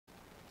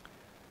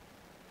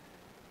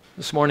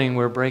This morning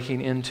we're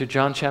breaking into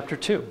John chapter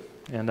 2,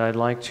 and I'd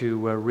like to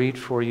read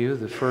for you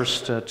the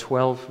first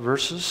 12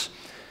 verses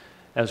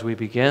as we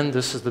begin.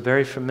 This is the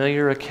very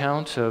familiar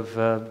account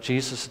of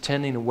Jesus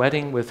attending a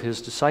wedding with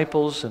his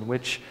disciples in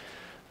which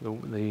the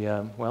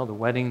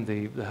wedding,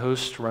 the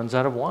host runs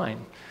out of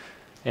wine.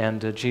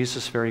 And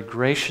Jesus very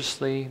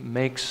graciously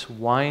makes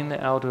wine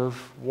out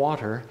of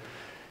water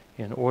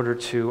in order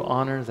to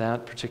honor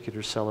that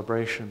particular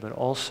celebration, but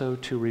also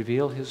to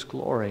reveal his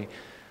glory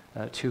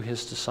to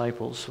his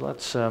disciples. So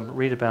let's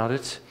read about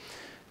it,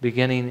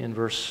 beginning in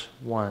verse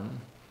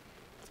 1.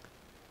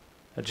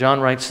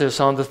 John writes this: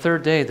 "On the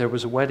third day there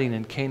was a wedding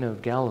in Cana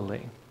of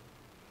Galilee,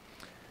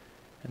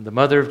 and the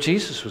mother of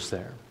Jesus was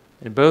there,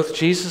 and both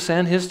Jesus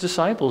and his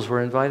disciples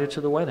were invited to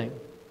the wedding.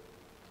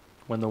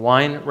 When the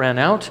wine ran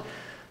out,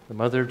 the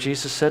mother of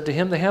Jesus said to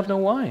him, 'They have no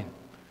wine.'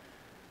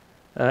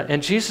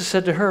 And Jesus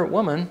said to her,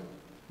 'Woman,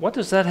 what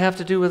does that have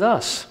to do with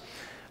us?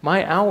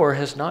 My hour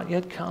has not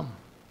yet come.'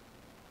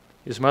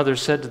 His mother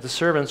said to the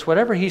servants,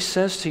 'Whatever he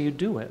says to you,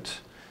 do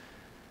it.'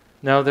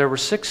 Now there were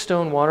 6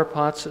 stone water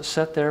pots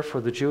set there for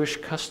the Jewish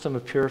custom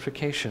of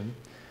purification,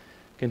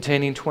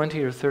 containing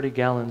 20 or 30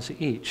 gallons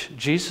each.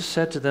 Jesus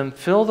said to them,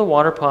 'Fill the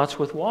water pots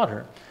with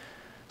water.'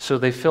 So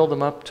they filled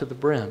them up to the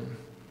brim.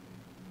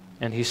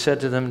 And he said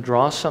to them,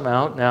 'Draw some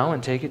out now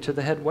and take it to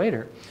the head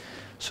waiter.'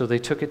 So they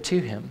took it to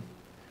him.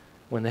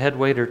 When the head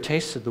waiter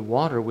tasted the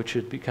water, which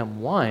had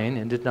become wine,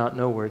 and did not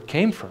know where it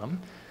came from,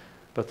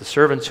 but the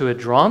servants who had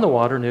drawn the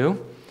water knew,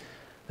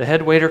 the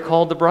head waiter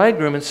called the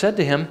bridegroom and said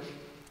to him,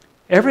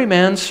 'Every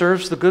man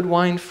serves the good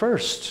wine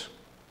first,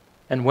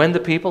 and when the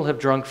people have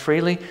drunk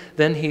freely,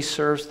 then he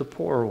serves the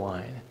poorer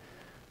wine.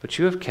 But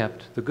you have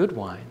kept the good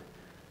wine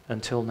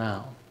until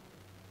now.'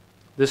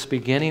 This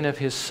beginning of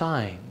his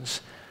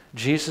signs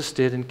Jesus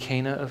did in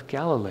Cana of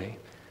Galilee,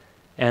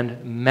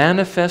 and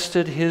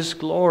manifested his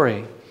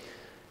glory,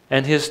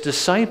 and his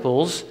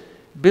disciples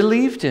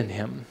believed in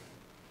him.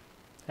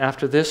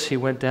 After this, he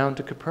went down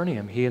to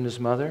Capernaum, he and his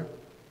mother,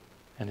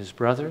 and his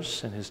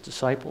brothers, and his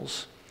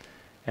disciples,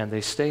 and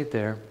they stayed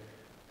there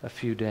a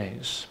few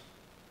days."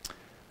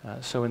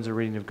 So in the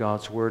reading of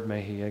God's word,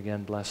 may he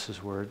again bless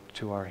his word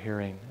to our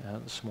hearing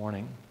this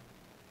morning.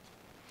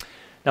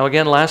 Now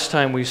again, last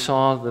time we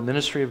saw the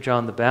ministry of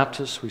John the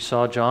Baptist. We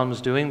saw John was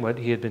doing what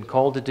he had been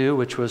called to do,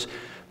 which was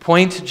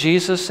point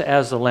Jesus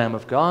as the Lamb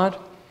of God,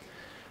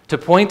 to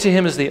point to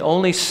him as the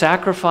only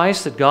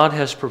sacrifice that God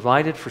has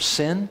provided for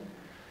sin,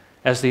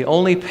 as the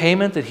only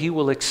payment that he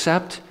will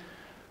accept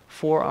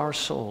for our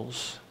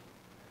souls.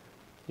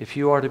 If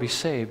you are to be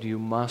saved, you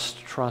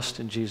must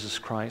trust in Jesus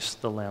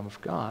Christ, the Lamb of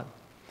God.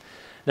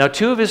 Now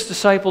 2 of his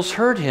disciples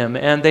heard him,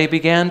 and they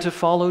began to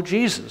follow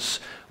Jesus.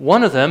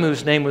 One of them,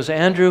 whose name was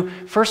Andrew,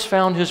 first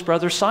found his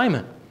brother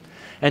Simon,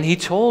 and he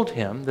told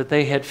him that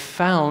they had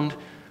found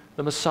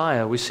the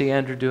Messiah. We see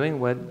Andrew doing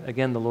what,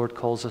 again, the Lord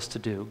calls us to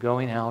do,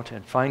 going out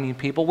and finding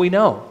people we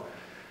know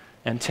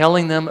and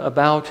telling them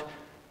about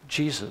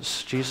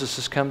Jesus. Jesus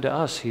has come to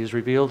us. He has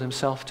revealed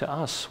himself to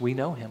us. We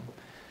know him,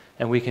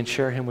 and we can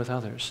share him with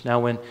others. Now,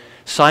 when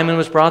Simon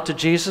was brought to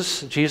Jesus,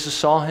 Jesus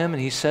saw him,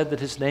 and he said that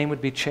his name would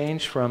be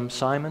changed from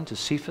Simon to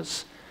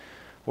Cephas,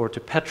 or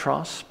to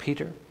Petros,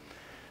 Peter,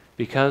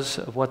 because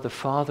of what the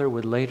Father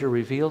would later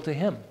reveal to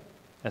him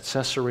at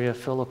Caesarea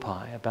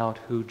Philippi about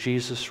who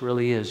Jesus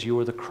really is. You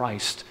are the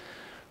Christ,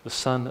 the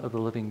Son of the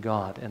living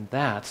God. And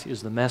that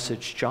is the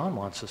message John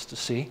wants us to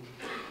see.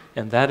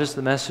 And that is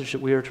the message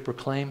that we are to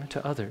proclaim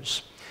to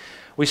others.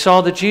 We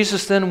saw that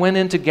Jesus then went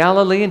into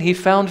Galilee and he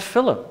found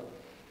Philip.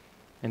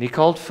 And he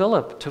called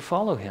Philip to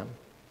follow him.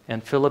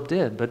 And Philip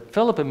did. But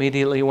Philip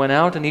immediately went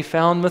out and he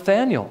found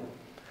Nathanael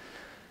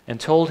and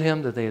told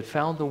him that they had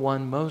found the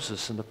one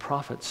Moses and the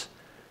prophets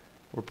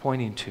were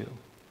pointing to,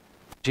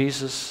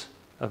 Jesus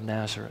of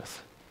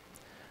Nazareth.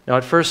 Now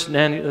at first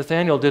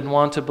Nathanael didn't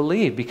want to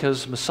believe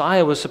because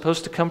Messiah was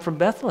supposed to come from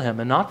Bethlehem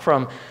and not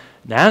from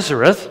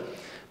Nazareth.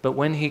 But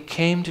when he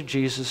came to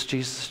Jesus,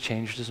 Jesus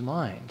changed his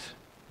mind,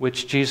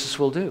 which Jesus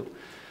will do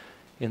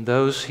in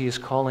those he is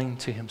calling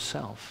to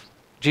himself.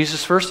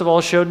 Jesus first of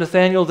all showed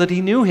Nathanael that he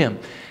knew him.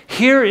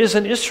 Here is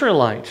an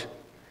Israelite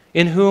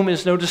in whom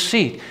is no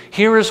deceit.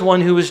 Here is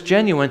one who is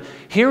genuine.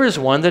 Here is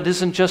one that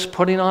isn't just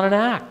putting on an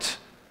act.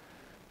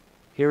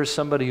 Here is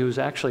somebody who has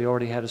actually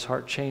already had his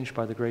heart changed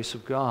by the grace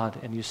of God.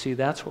 And you see,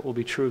 that's what will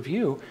be true of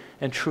you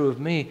and true of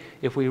me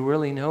if we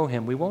really know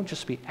him. We won't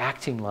just be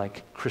acting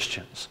like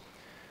Christians.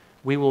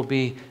 We will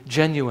be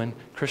genuine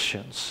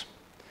Christians.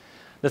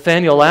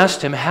 Nathanael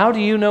asked him, "How do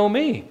you know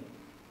me?"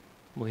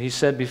 Well, he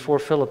said, "Before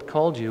Philip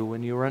called you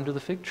when you were under the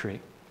fig tree,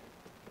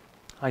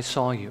 I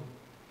saw you."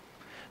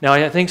 Now,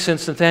 I think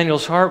since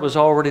Nathanael's heart was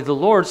already the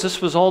Lord's,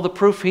 this was all the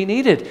proof he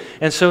needed.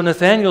 And so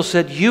Nathanael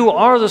said, "You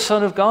are the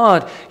Son of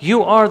God.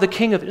 You are the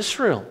King of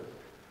Israel."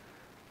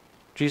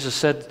 Jesus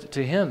said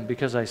to him,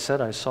 "Because I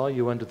said I saw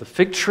you under the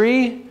fig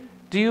tree,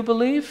 do you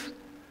believe?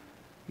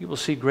 You will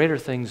see greater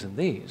things than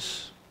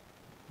these.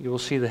 You will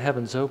see the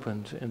heavens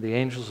opened and the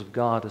angels of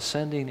God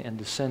ascending and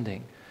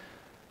descending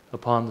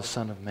upon the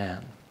Son of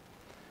Man."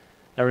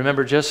 Now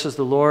remember, just as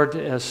the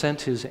Lord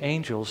sent his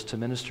angels to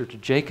minister to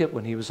Jacob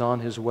when he was on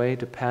his way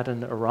to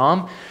Paddan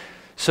Aram,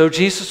 so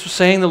Jesus was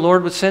saying the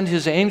Lord would send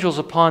his angels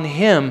upon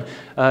him,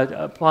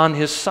 upon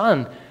his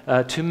son,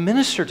 to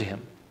minister to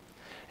him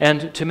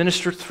and to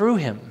minister through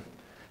him,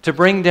 to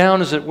bring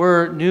down, as it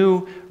were,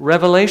 new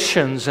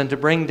revelations and to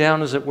bring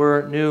down, as it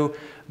were, new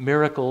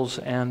miracles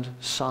and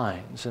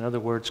signs. In other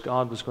words,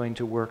 God was going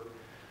to work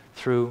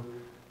through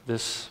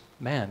this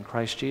man,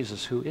 Christ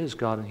Jesus, who is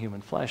God in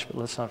human flesh. But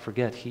let's not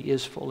forget, he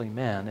is fully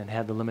man and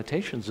had the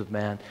limitations of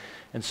man.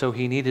 And so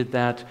he needed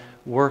that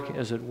work,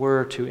 as it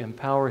were, to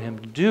empower him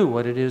to do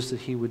what it is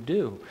that he would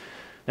do.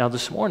 Now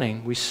this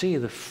morning, we see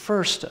the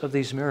first of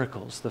these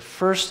miracles, the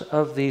first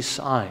of these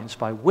signs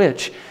by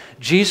which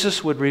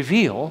Jesus would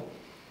reveal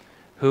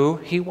who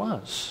he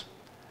was,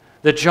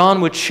 that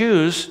John would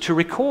choose to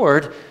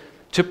record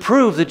to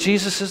prove that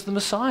Jesus is the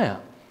Messiah,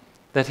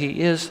 that he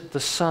is the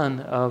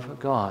Son of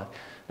God.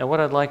 Now what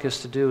I'd like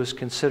us to do is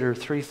consider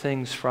three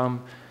things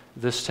from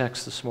this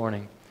text this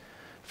morning.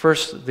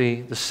 First,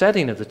 the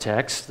setting of the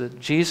text, that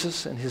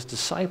Jesus and his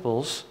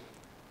disciples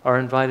are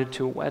invited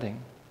to a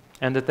wedding,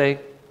 and that they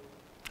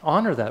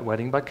honor that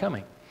wedding by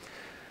coming.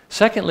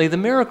 Secondly, the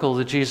miracle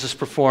that Jesus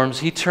performs.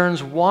 He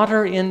turns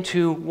water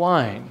into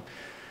wine.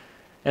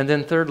 And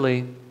then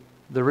thirdly,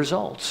 the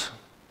results.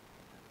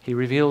 He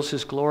reveals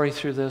his glory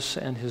through this,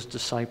 and his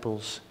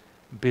disciples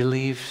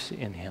believe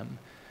in him,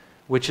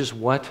 which is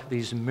what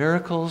these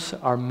miracles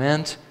are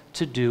meant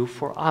to do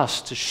for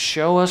us, to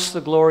show us the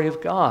glory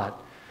of God,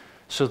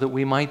 so that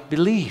we might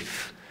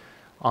believe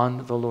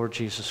on the Lord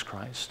Jesus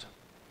Christ.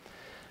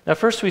 Now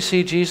first we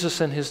see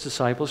Jesus and his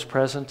disciples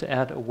present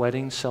at a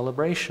wedding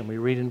celebration. We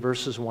read in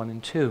verses 1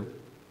 and 2.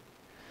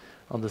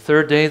 On the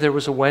third day there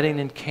was a wedding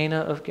in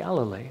Cana of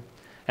Galilee,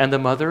 and the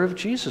mother of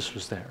Jesus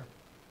was there.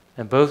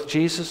 And both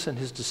Jesus and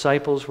his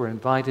disciples were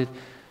invited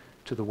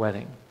to the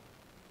wedding.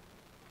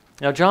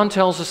 Now John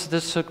tells us that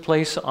this took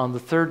place on the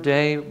third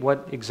day.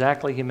 What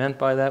exactly he meant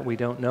by that, we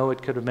don't know.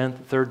 It could have meant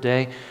the third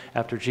day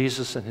after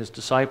Jesus and his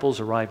disciples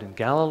arrived in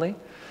Galilee,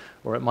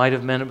 or it might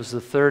have meant it was the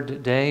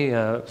third day,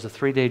 it was a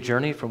 3-day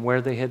journey from where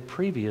they had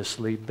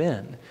previously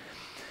been.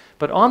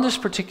 But on this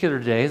particular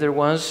day, there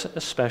was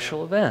a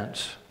special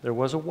event. There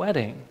was a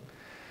wedding.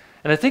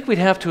 And I think we'd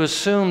have to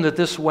assume that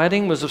this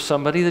wedding was of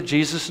somebody that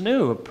Jesus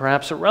knew,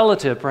 perhaps a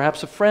relative,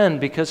 perhaps a friend,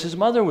 because his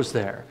mother was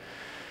there.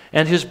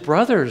 And his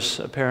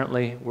brothers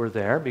apparently were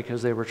there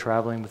because they were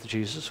traveling with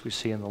Jesus, we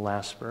see in the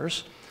last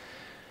verse.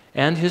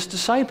 And his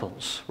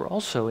disciples were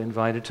also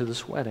invited to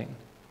this wedding.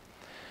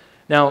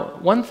 Now,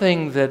 one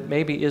thing that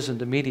maybe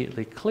isn't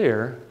immediately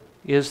clear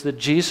is that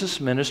Jesus'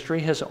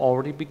 ministry has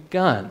already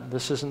begun.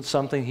 This isn't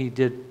something he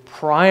did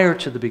prior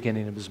to the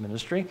beginning of his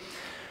ministry.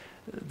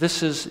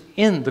 This is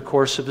in the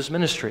course of his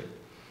ministry.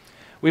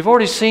 We've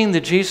already seen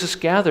that Jesus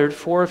gathered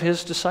 4 of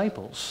his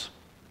disciples.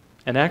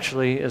 And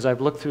actually, as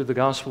I've looked through the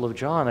Gospel of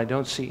John, I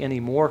don't see any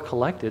more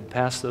collected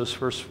past those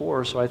first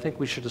 4, so I think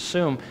we should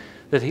assume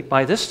that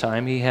by this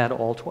time he had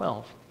all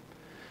 12.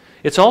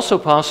 It's also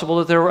possible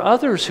that there were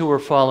others who were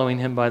following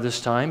him by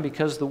this time,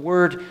 because the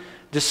word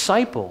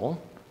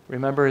disciple,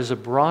 remember, is a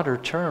broader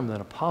term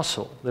than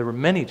apostle. There were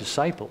many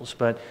disciples,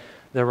 but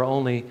there were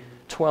only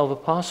 12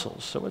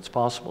 apostles. So it's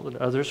possible that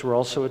others were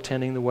also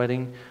attending the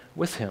wedding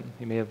with him.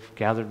 He may have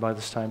gathered by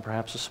this time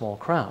perhaps a small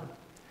crowd.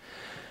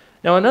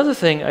 Now, another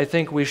thing I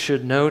think we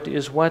should note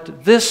is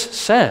what this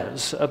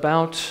says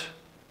about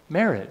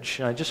marriage.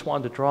 And I just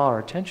wanted to draw our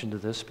attention to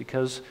this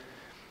because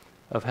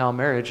of how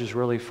marriage has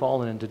really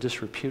fallen into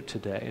disrepute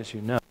today, as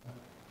you know,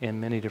 in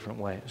many different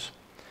ways.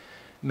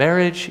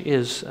 Marriage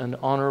is an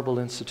honorable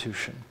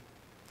institution.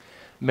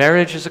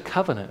 Marriage is a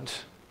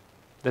covenant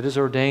that is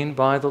ordained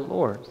by the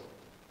Lord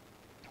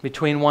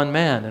between one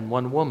man and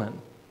one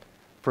woman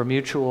for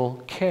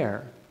mutual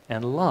care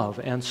and love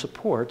and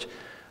support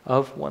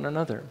of one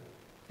another.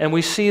 And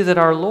we see that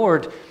our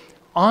Lord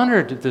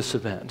honored this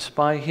event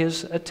by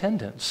his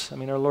attendance. I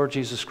mean, our Lord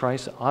Jesus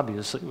Christ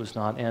obviously was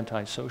not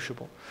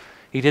anti-sociable.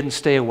 He didn't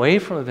stay away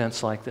from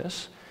events like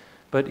this,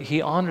 but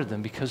he honored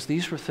them because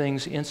these were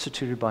things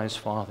instituted by his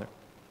Father.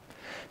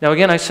 Now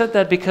again, I said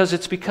that because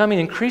it's becoming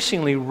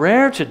increasingly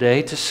rare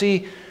today to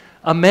see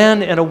a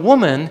man and a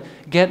woman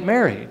get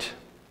married.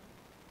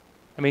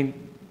 I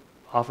mean,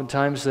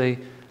 oftentimes they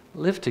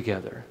live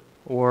together,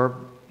 or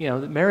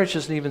marriage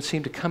doesn't even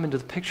seem to come into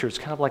the picture. It's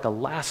kind of like a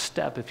last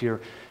step if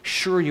you're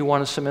sure you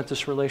want to cement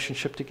this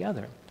relationship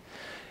together.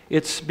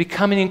 It's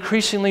becoming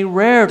increasingly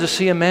rare to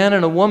see a man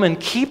and a woman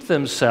keep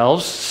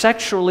themselves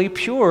sexually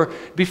pure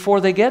before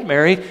they get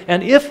married.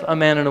 And if a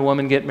man and a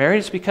woman get married,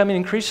 it's becoming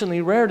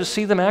increasingly rare to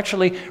see them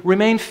actually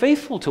remain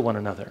faithful to one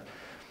another.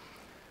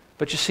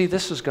 But you see,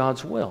 this is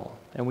God's will,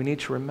 and we need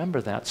to remember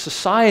that.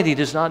 Society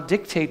does not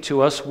dictate to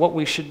us what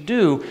we should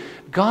do.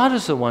 God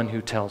is the one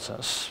who tells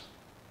us.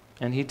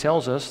 And he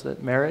tells us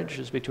that marriage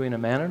is between a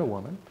man and a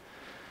woman.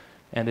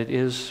 And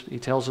he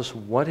tells us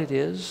what it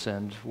is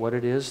and what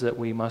it is that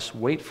we must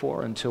wait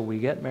for until we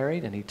get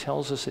married. And he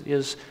tells us it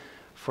is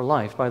for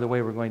life. By the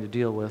way, we're going to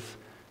deal with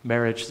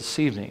marriage this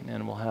evening,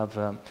 and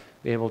we'll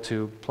be able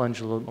to plunge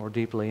a little more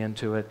deeply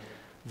into it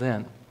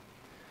then.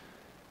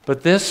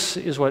 But this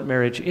is what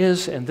marriage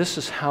is, and this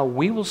is how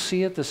we will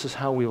see it, this is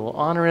how we will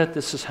honor it,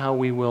 this is how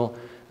we will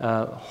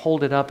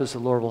hold it up as the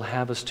Lord will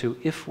have us to,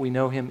 if we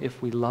know Him,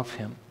 if we love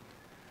Him.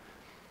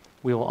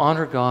 We will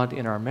honor God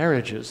in our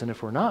marriages, and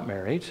if we're not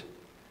married,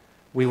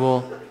 we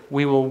will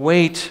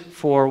wait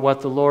for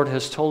what the Lord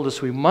has told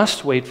us we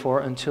must wait for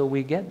until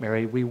we get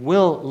married. We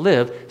will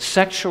live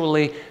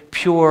sexually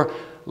pure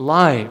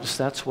lives.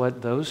 That's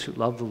what those who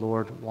love the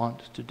Lord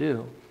want to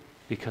do,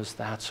 because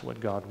that's what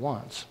God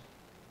wants.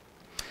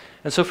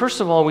 And so first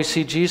of all, we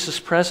see Jesus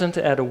present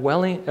at a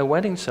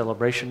wedding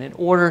celebration in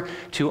order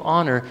to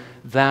honor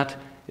that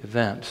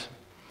event.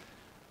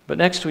 But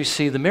next we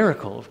see the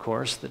miracle, of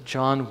course, that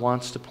John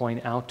wants to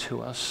point out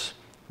to us,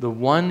 the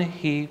one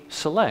he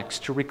selects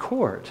to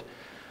record,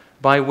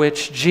 by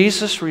which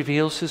Jesus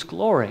reveals His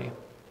glory.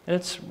 And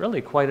it's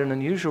really quite an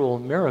unusual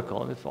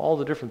miracle. Of all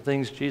the different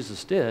things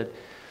Jesus did,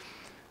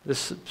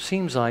 this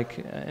seems like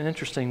an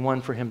interesting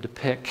one for Him to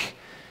pick.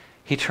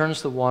 He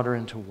turns the water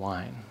into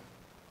wine.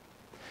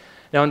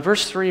 Now in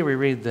verse 3 we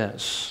read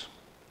this: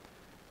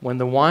 "When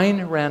the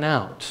wine ran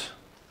out,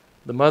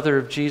 the mother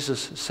of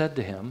Jesus said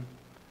to Him,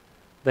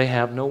 'They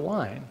have no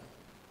wine.'"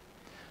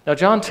 Now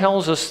John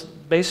tells us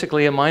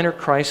basically a minor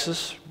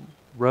crisis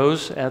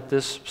rose at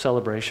this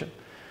celebration.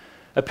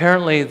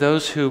 Apparently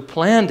those who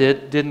planned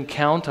it didn't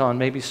count on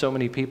maybe so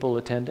many people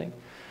attending,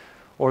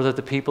 or that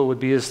the people would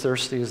be as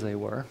thirsty as they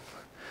were.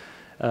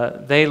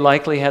 They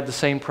likely had the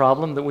same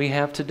problem that we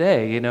have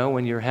today.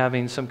 When you're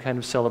having some kind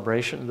of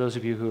celebration, those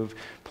of you who have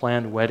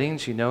planned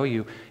weddings,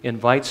 you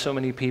invite so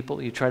many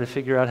people, you try to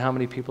figure out how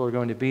many people are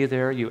going to be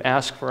there, you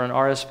ask for an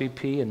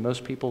RSVP, and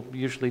most people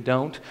usually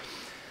don't.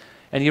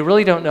 And you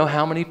really don't know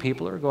how many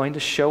people are going to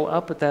show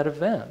up at that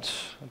event.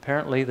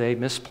 Apparently they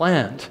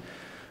misplanned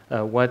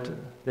what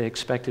they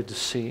expected to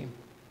see.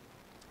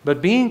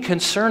 But being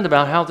concerned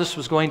about how this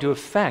was going to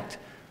affect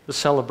the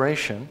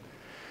celebration,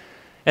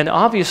 and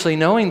obviously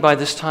knowing by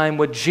this time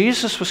what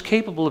Jesus was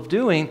capable of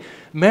doing,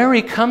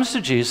 Mary comes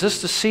to Jesus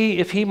to see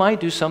if He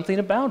might do something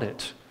about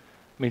it.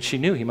 I mean, she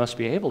knew He must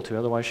be able to,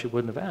 otherwise she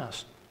wouldn't have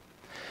asked.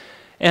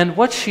 And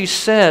what she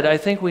said, I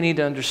think we need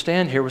to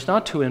understand here, was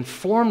not to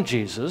inform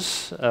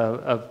Jesus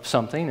of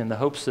something in the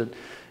hopes that,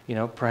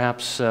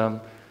 perhaps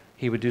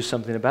He would do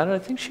something about it. I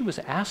think she was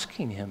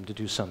asking Him to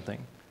do something.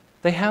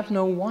 They have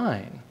no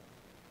wine.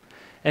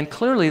 And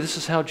clearly this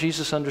is how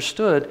Jesus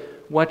understood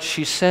what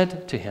she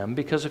said to Him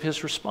because of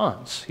His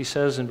response. He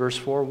says in verse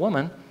 4,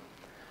 "Woman,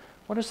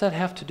 what does that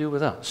have to do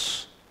with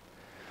us?"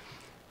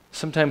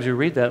 Sometimes we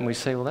read that and we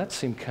say, well, that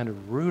seemed kind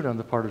of rude on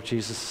the part of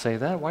Jesus to say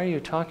that. Why are you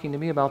talking to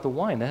me about the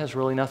wine? That has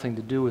really nothing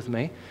to do with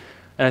me.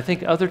 And I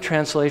think other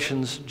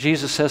translations,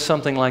 Jesus says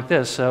something like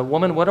this: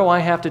 "Woman, what do I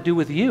have to do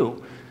with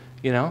you?"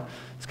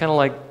 It's kind of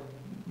like,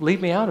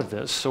 leave me out of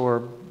this,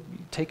 or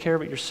take care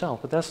of it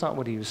yourself. But that's not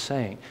what He was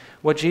saying.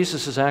 What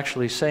Jesus is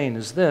actually saying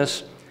is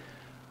this: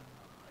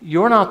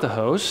 you're not the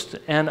host,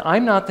 and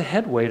I'm not the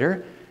head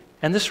waiter,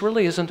 and this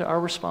really isn't our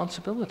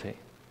responsibility.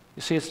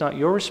 You see, it's not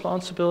your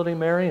responsibility,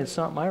 Mary, it's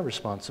not my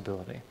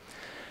responsibility.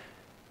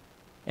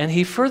 And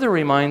He further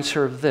reminds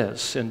her of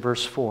this in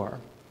verse 4,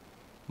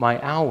 "My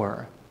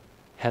hour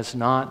has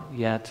not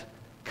yet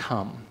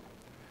come."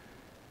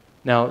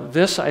 Now,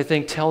 this, I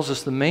think, tells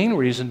us the main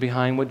reason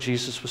behind what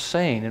Jesus was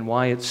saying and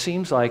why it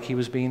seems like He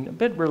was being a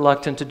bit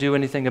reluctant to do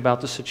anything about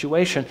the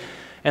situation.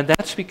 And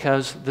that's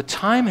because the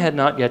time had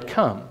not yet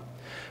come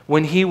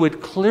when He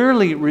would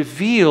clearly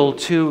reveal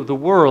to the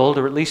world,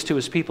 or at least to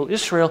His people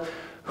Israel,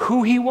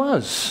 who He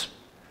was.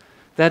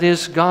 That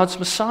is, God's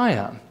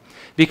Messiah.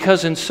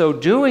 Because in so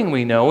doing,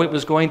 we know it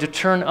was going to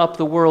turn up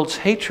the world's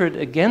hatred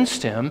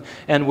against Him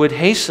and would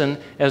hasten,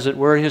 as it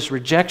were, His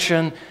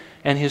rejection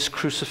and His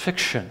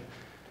crucifixion.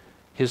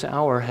 His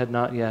hour had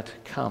not yet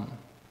come.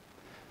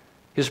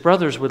 His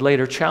brothers would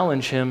later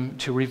challenge Him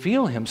to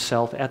reveal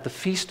Himself at the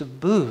Feast of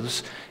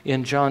Booths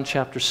in John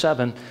chapter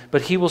 7,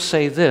 but He will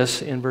say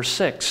this in verse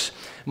 6,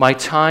 "My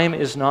time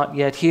is not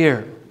yet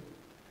here,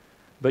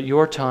 but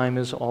your time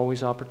is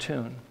always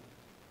opportune."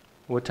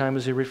 What time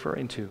is He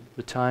referring to?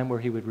 The time where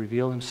He would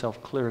reveal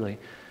Himself clearly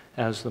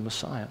as the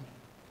Messiah.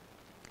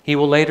 He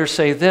will later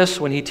say this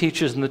when He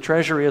teaches in the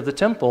treasury of the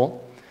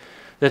temple,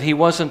 that He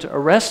wasn't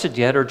arrested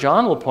yet, or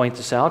John will point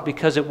this out,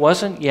 because it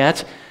wasn't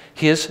yet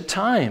His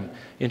time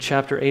in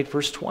chapter 8,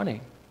 verse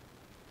 20.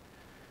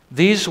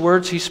 These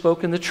words He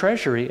spoke in the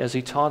treasury as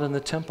He taught in the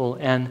temple,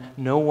 and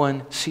no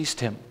one seized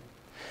Him,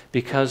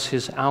 because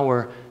His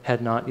hour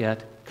had not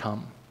yet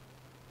come.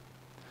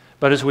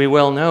 But as we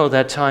well know,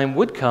 that time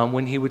would come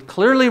when He would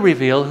clearly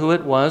reveal who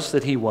it was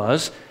that He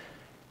was,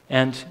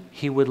 and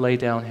He would lay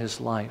down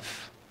His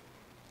life.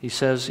 He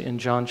says in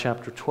John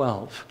chapter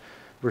 12,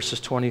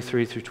 verses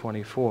 23 through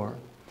 24,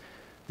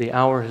 "The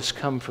hour has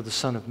come for the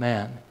Son of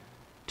Man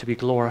to be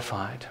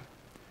glorified.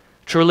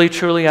 Truly,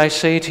 truly, I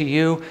say to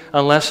you,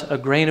 unless a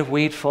grain of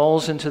wheat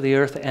falls into the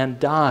earth and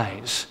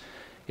dies,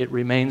 it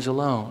remains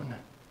alone.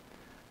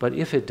 But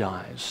if it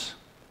dies,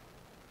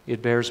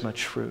 it bears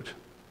much fruit.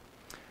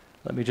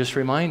 Let me just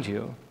remind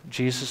you,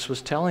 Jesus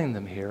was telling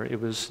them here it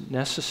was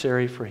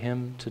necessary for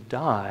him to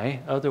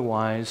die,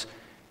 otherwise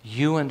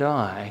you and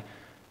I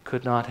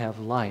could not have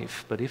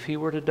life. But if he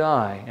were to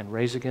die and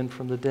raise again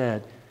from the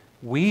dead,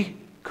 we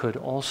could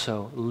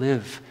also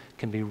live,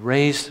 can be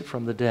raised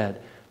from the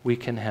dead. We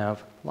can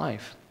have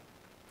life.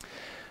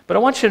 But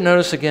I want you to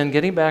notice again,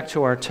 getting back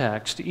to our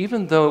text,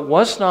 even though it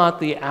was not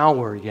the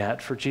hour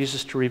yet for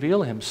Jesus to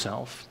reveal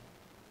himself,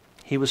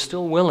 he was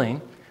still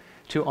willing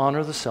to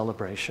honor the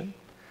celebration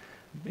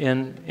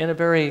in a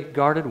very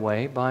guarded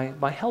way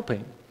by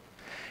helping.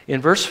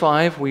 In verse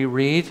 5, we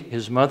read,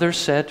 his mother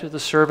said to the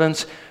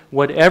servants,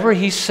 "Whatever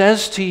he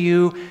says to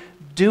you,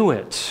 do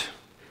it."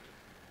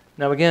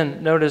 Now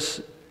again,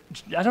 notice,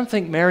 I don't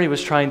think Mary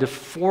was trying to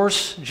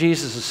force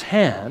Jesus'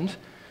 hand,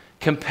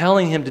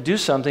 compelling him to do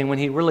something when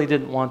he really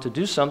didn't want to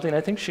do something.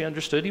 I think she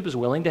understood he was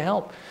willing to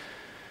help.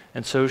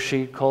 And so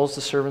she calls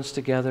the servants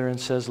together and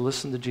says,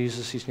 "Listen to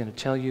Jesus. He's going to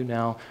tell you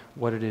now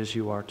what it is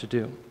you are to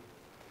do."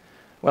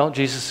 Well,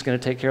 Jesus is going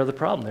to take care of the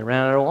problem. They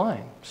ran out of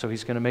wine, so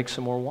he's going to make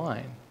some more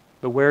wine.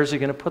 But where is he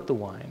going to put the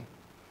wine?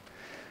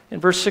 In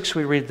verse 6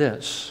 we read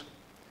this.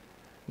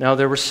 Now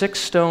there were 6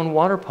 stone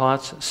water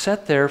pots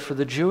set there for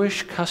the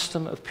Jewish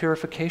custom of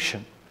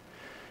purification,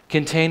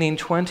 containing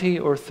 20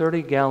 or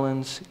 30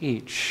 gallons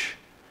each.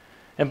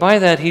 And by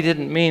that he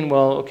didn't mean,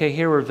 well, okay,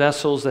 here were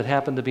vessels that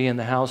happened to be in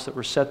the house that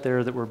were set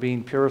there that were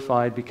being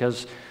purified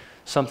because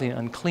something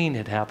unclean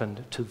had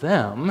happened to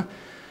them.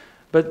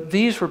 But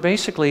these were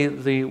basically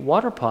the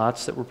water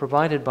pots that were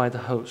provided by the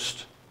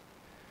host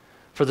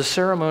for the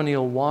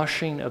ceremonial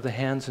washing of the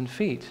hands and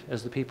feet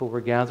as the people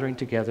were gathering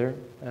together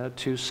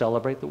to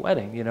celebrate the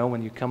wedding. You know,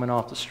 when you're coming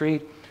off the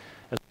street,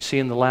 as we see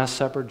in the Last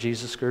Supper,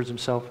 Jesus girds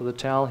himself with a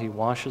towel, he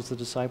washes the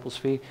disciples'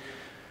 feet.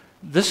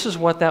 This is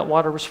what that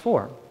water was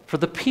for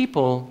the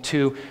people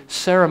to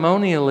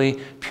ceremonially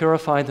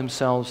purify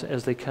themselves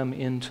as they come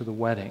into the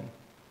wedding.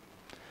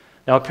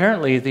 Now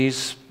apparently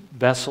these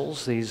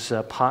vessels, these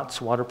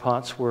pots, water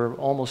pots, were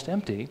almost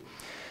empty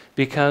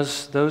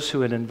because those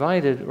who had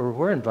invited or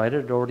were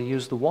invited had already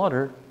used the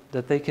water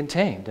that they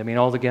contained. I mean,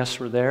 all the guests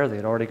were there. They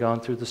had already gone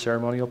through the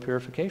ceremonial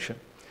purification.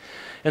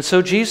 And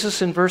so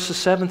Jesus in verses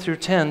 7 through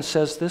 10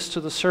 says this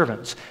to the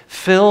servants,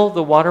 "Fill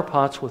the water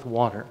pots with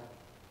water."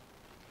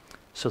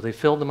 So they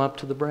filled them up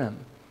to the brim.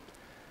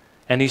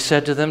 And he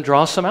said to them,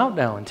 "Draw some out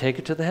now and take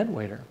it to the head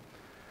waiter."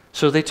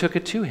 So they took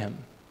it to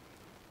him.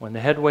 When the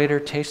head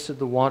waiter tasted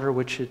the water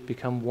which had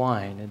become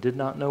wine and did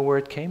not know where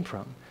it came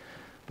from,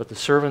 but the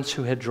servants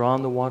who had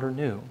drawn the water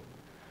knew,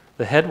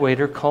 the head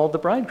waiter called the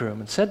bridegroom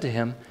and said to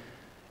him,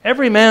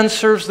 "Every man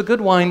serves the good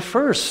wine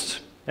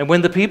first, and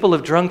when the people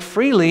have drunk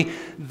freely,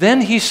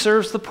 then he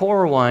serves the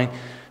poorer wine.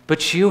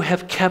 But you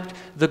have kept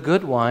the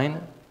good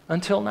wine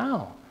until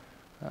now."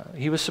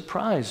 He was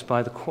surprised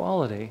by the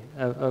quality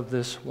of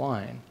this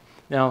wine.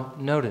 Now,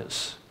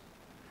 notice,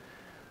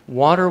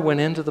 water went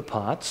into the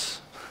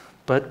pots,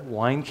 but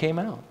wine came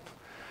out.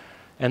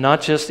 And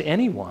not just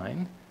any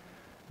wine,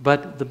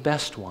 but the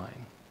best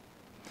wine.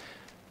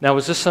 Now,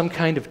 was this some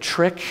kind of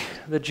trick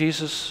that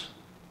Jesus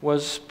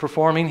was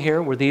performing here?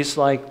 Were these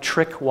like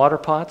trick water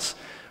pots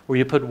where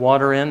you put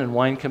water in and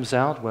wine comes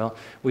out? Well,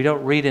 we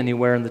don't read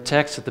anywhere in the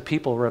text that the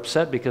people were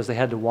upset because they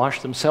had to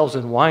wash themselves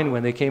in wine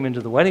when they came into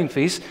the wedding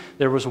feast.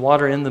 There was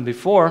water in them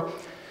before.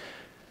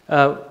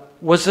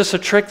 Was this a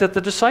trick that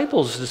the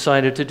disciples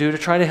decided to do to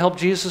try to help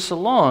Jesus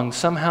along,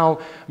 somehow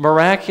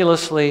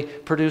miraculously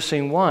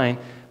producing wine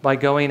by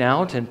going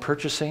out and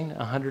purchasing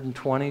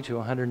 120 to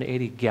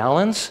 180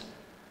 gallons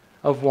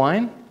of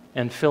wine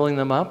and filling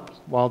them up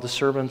while the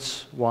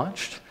servants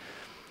watched?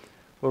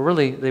 Well,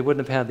 really, they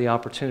wouldn't have had the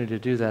opportunity to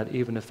do that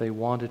even if they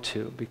wanted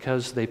to,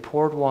 because they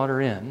poured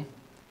water in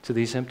to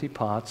these empty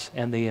pots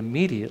and they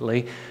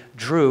immediately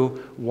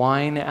drew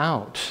wine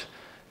out.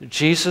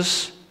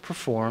 Jesus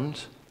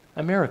performed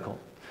a miracle.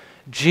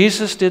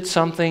 Jesus did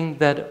something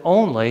that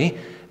only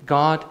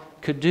God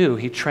could do.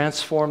 He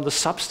transformed the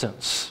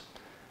substance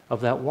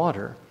of that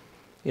water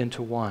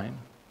into wine.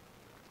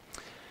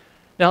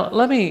 Now,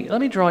 let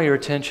me draw your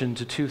attention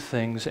to 2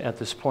 things at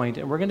this point,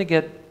 and we're going to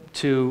get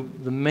to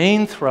the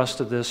main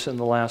thrust of this in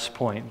the last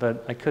point,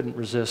 but I couldn't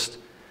resist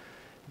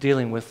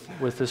dealing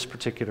with this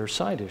particular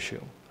side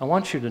issue. I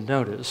want you to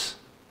notice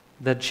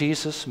that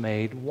Jesus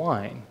made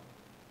wine.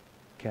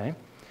 Okay?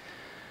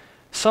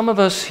 Some of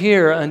us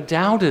here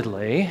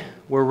undoubtedly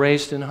were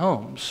raised in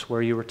homes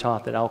where you were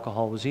taught that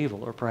alcohol was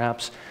evil, or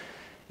perhaps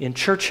in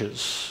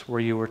churches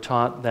where you were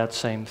taught that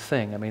same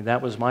thing. I mean,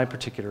 that was my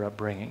particular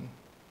upbringing.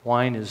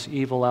 Wine is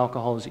evil,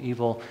 alcohol is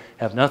evil,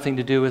 have nothing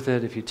to do with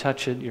it. If you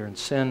touch it, you're in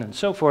sin, and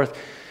so forth.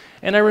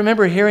 And I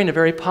remember hearing a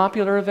very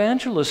popular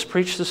evangelist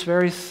preach this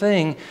very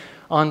thing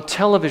on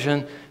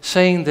television,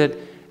 saying that,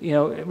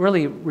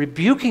 really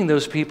rebuking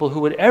those people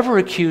who would ever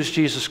accuse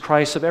Jesus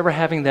Christ of ever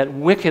having that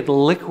wicked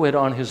liquid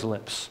on his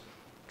lips.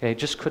 Okay, it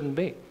just couldn't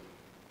be.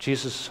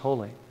 Jesus is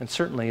holy. And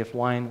certainly if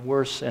wine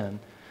were sin,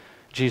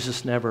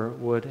 Jesus never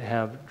would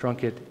have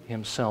drunk it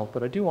himself.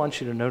 But I do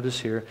want you to notice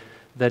here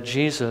that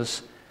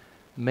Jesus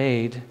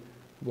made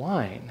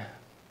wine.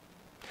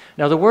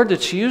 Now, the word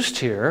that's used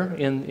here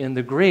in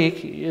the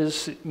Greek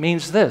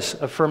means this: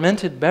 a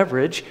fermented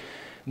beverage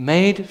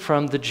made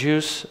from the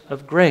juice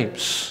of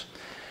grapes.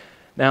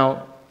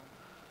 Now,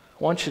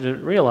 I want you to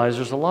realize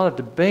there's a lot of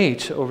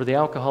debate over the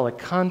alcoholic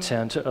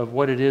content of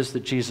what it is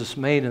that Jesus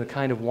made and the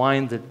kind of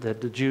wine that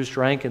the Jews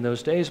drank in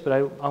those days, but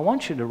I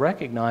want you to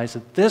recognize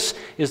that this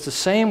is the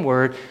same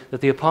word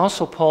that the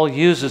Apostle Paul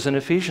uses in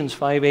Ephesians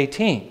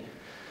 5:18,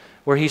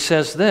 where he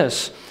says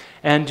this,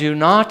 "And do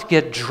not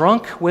get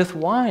drunk with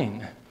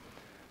wine,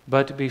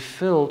 but be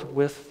filled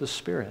with the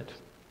Spirit."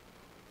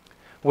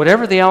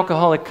 Whatever the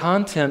alcoholic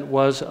content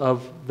was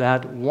of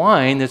that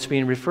wine that's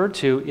being referred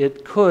to,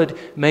 it could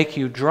make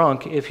you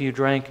drunk if you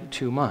drank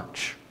too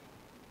much.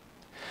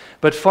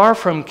 But far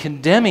from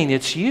condemning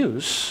its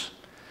use,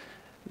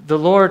 the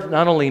Lord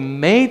not only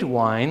made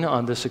wine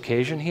on this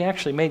occasion, He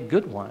actually made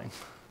good wine.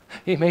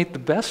 He made the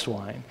best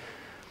wine.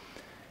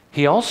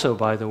 He also,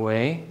 by the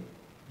way,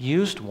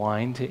 used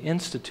wine to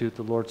institute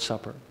the Lord's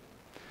Supper.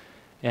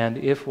 And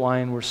if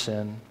wine were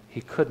sin,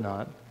 He could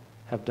not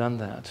have done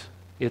that.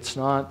 It's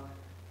not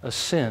a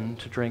sin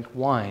to drink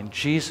wine.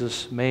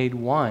 Jesus made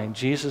wine.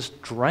 Jesus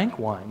drank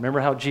wine.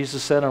 Remember how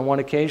Jesus said on one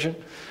occasion,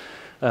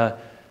 John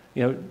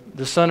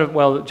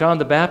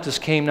the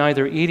Baptist came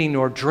neither eating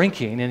nor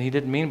drinking, and he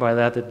didn't mean by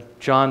that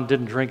John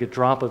didn't drink a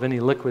drop of any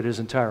liquid his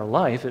entire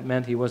life. It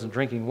meant he wasn't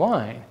drinking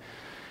wine.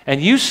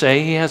 And you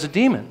say he has a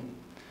demon.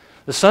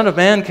 The Son of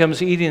Man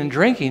comes eating and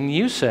drinking,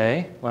 you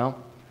say, well,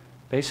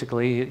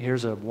 basically,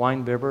 here's a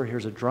wine bibber,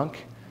 here's a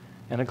drunk,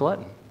 and a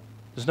glutton.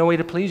 There's no way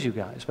to please you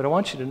guys. But I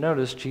want you to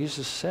notice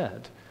Jesus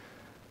said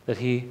that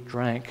He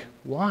drank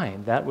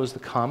wine. That was the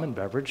common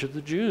beverage of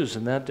the Jews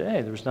in that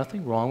day. There was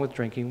nothing wrong with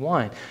drinking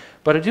wine.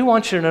 But I do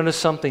want you to notice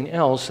something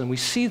else, and we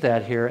see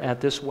that here at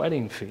this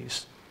wedding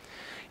feast.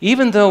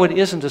 Even though it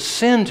isn't a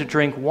sin to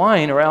drink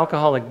wine or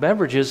alcoholic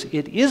beverages,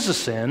 it is a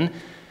sin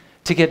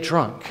to get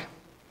drunk.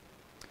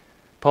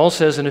 Paul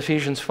says in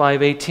Ephesians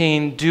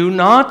 5:18, "Do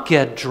not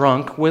get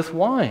drunk with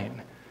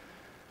wine,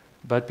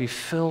 but be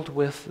filled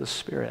with the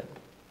Spirit."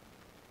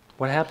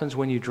 What happens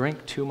when you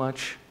drink too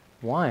much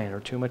wine or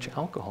too much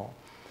alcohol?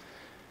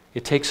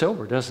 It takes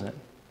over, doesn't it?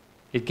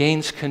 It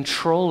gains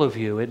control of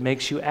you. It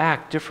makes you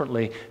act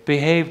differently,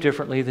 behave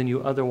differently than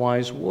you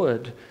otherwise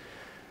would.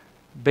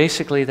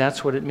 Basically,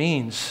 that's what it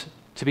means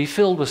to be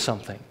filled with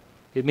something.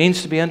 It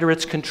means to be under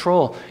its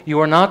control. You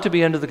are not to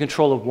be under the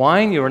control of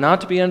wine. You are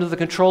not to be under the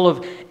control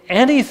of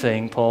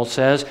anything, Paul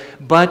says,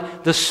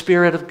 but the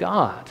Spirit of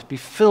God. Be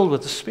filled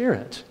with the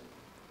Spirit.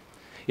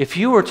 If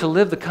you are to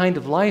live the kind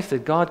of life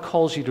that God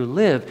calls you to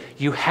live,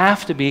 you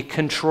have to be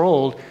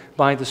controlled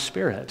by the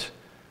Spirit.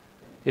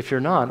 If you're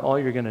not, all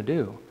you're going to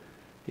do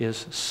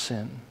is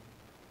sin.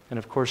 And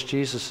of course,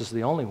 Jesus is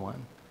the only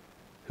one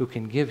who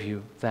can give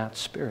you that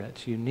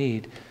Spirit. You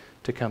need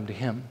to come to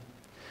Him.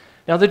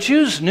 Now, the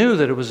Jews knew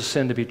that it was a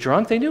sin to be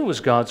drunk. They knew it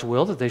was God's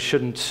will, that they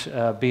shouldn't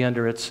be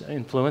under its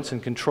influence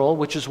and control,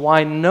 which is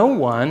why no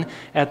one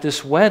at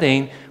this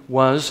wedding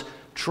was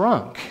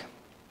drunk.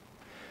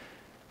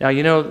 Now,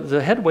 you know,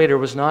 the head waiter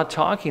was not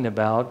talking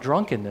about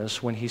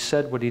drunkenness when he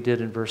said what he did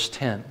in verse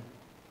 10.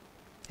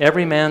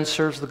 Every man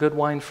serves the good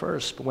wine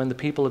first, but when the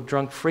people have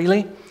drunk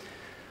freely,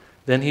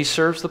 then he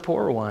serves the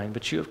poor wine,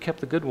 but you have kept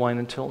the good wine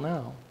until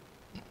now.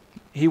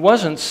 He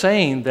wasn't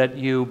saying that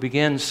you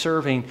begin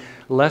serving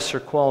lesser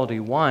quality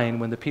wine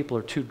when the people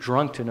are too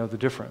drunk to know the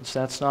difference.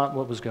 That's not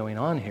what was going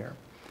on here.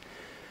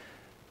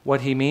 What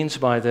he means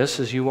by this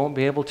is you won't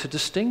be able to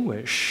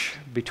distinguish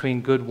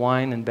between good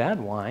wine and bad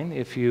wine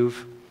if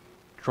you've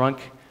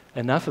drunk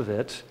enough of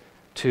it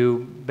to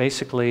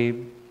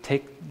basically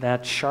take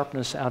that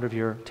sharpness out of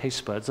your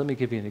taste buds. Let me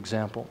give you an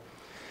example.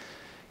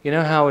 You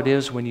know how it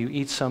is when you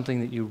eat something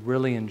that you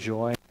really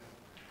enjoy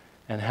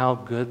and how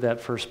good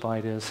that first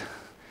bite is?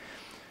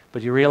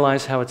 But you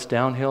realize how it's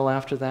downhill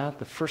after that?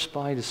 The first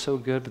bite is so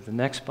good, but the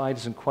next bite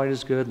isn't quite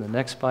as good, and the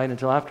next bite,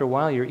 until after a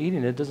while you're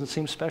eating it doesn't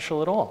seem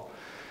special at all.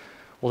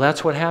 Well,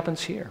 that's what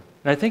happens here.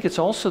 And I think it's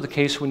also the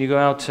case when you go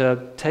out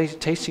to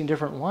tasting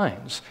different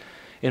wines.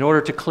 In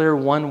order to clear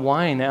one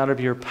wine out of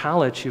your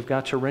palate, you've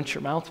got to rinse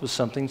your mouth with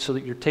something so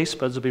that your taste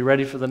buds will be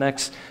ready for the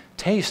next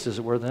taste, as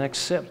it were, the next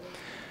sip.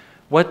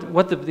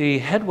 What the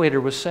head waiter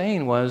was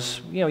saying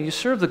was, you know, you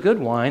serve the good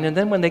wine, and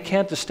then when they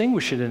can't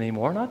distinguish it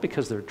anymore, not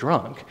because they're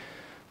drunk,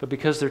 but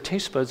because their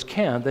taste buds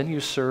can, then you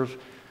serve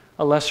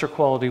a lesser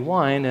quality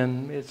wine,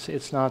 and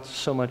it's not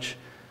so much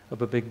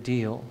of a big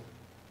deal.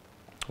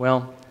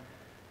 Well,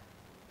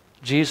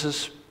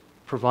 Jesus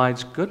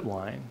provides good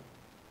wine.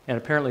 And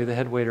apparently the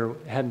head waiter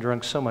hadn't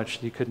drunk so much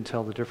that he couldn't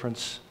tell the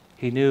difference.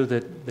 He knew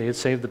that they had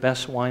saved the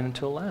best wine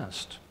until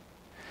last.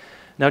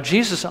 Now,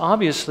 Jesus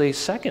obviously,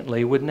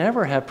 secondly, would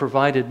never have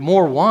provided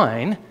more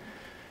wine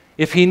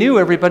if he knew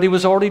everybody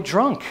was already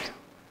drunk.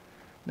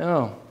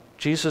 No,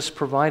 Jesus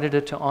provided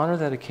it to honor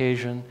that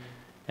occasion,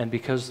 and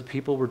because the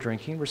people were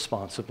drinking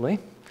responsibly,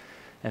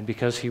 and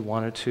because he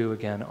wanted to,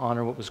 again,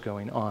 honor what was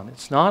going on.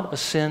 It's not a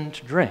sin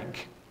to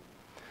drink,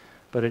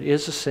 but it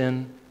is a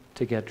sin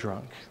to get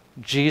drunk.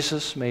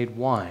 Jesus made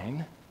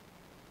wine,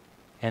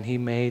 and he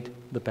made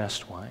the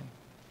best wine.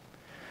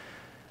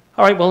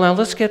 All right, well, now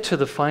let's get to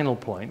the final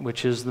point,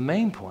 which is the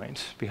main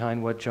point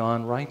behind what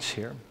John writes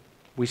here.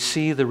 We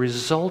see the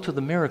result of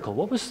the miracle.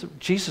 What was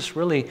Jesus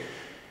really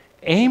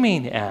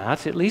aiming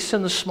at least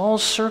in the small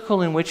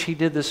circle in which he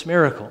did this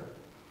miracle?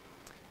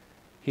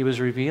 He was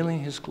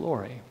revealing his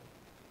glory,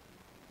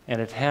 and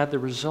it had the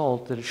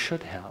result that it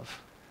should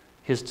have.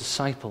 His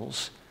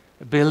disciples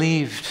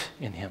believed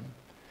in him.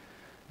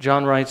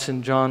 John writes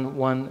in John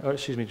 1, or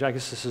excuse me, I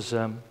guess this is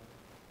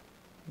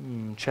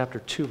chapter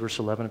 2, verse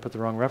 11. I put the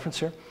wrong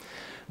reference here.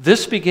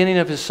 This beginning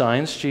of his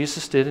signs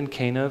Jesus did in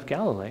Cana of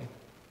Galilee,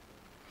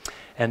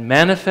 and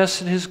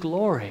manifested his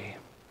glory,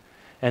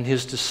 and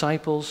his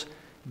disciples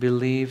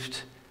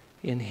believed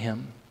in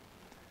him.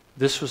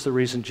 This was the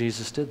reason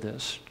Jesus did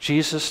this.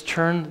 Jesus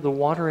turned the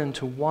water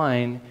into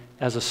wine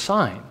as a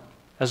sign,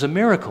 as a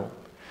miracle,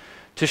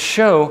 to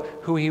show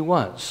who he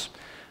was.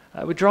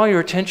 I would draw your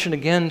attention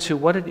again to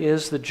what it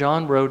is that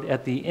John wrote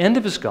at the end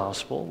of his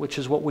gospel, which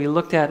is what we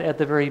looked at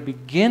the very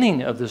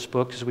beginning of this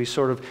book as we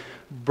sort of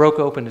broke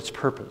open its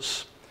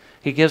purpose.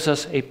 He gives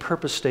us a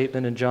purpose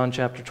statement in John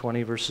chapter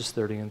 20, verses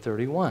 30 and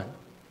 31.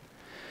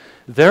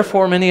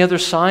 Therefore, many other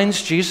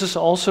signs Jesus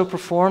also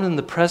performed in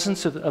the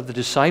presence of the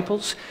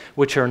disciples,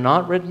 which are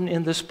not written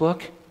in this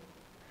book,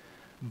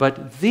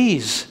 but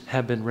these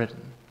have been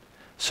written,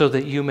 so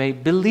that you may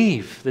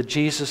believe that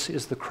Jesus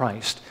is the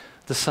Christ,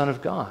 the Son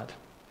of God,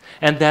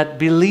 and that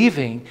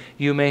believing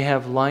you may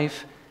have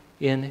life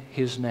in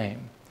his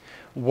name.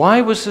 Why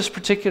was this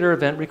particular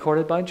event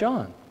recorded by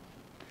John?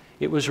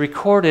 It was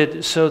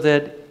recorded so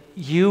that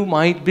you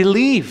might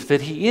believe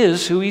that he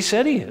is who he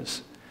said he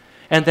is,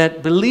 and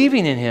that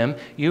believing in him,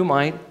 you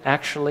might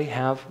actually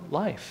have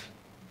life.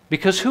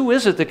 Because who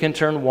is it that can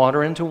turn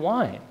water into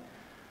wine?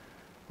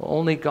 Well,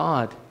 only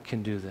God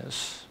can do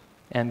this,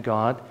 and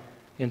God,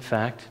 in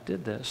fact,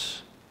 did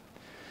this.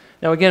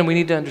 Now again, we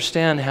need to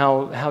understand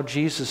how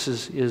Jesus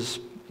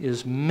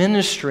is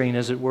ministering,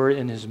 as it were,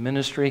 in his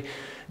ministry.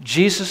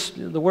 Jesus,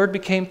 the Word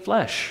became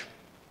flesh,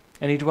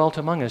 and he dwelt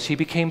among us. He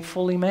became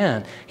fully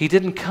man. He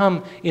didn't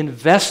come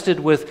invested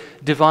with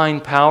divine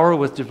power,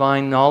 with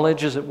divine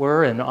knowledge, as it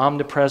were, and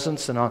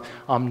omnipresence and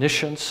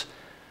omniscience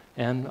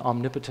and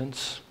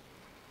omnipotence.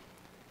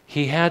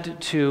 He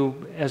had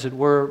to, as it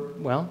were,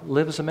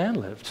 live as a man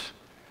lived.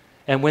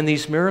 And when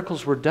these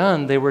miracles were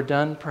done, they were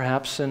done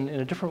perhaps in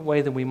a different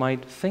way than we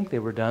might think they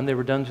were done. They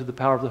were done through the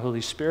power of the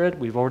Holy Spirit.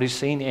 We've already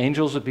seen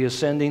angels would be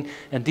ascending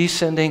and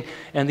descending,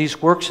 and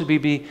these works would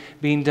be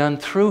being done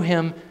through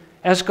him,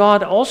 as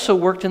God also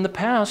worked in the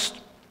past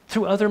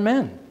through other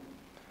men.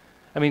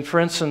 I mean, for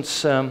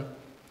instance,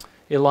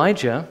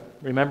 Elijah,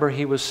 remember,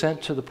 he was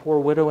sent to the poor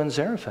widow in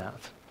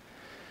Zarephath.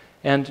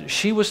 And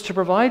she was to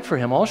provide for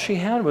him. All she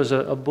had was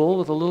a bowl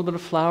with a little bit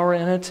of flour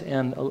in it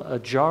and a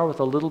jar with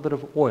a little bit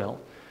of oil.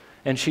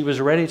 And she was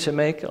ready to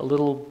make a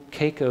little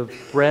cake of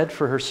bread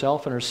for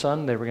herself and her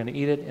son. They were going to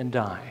eat it and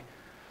die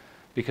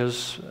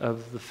because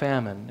of the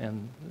famine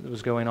and that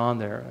was going on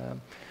there.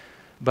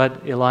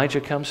 But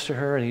Elijah comes to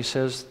her and he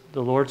says,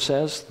 the Lord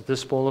says that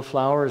this bowl of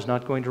flour is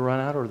not going to run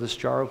out, or this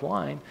jar of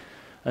wine,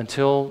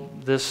 until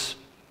this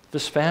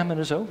famine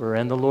is over.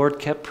 And the Lord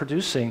kept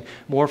producing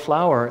more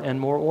flour and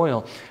more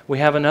oil. We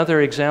have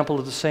another example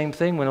of the same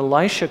thing when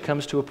Elisha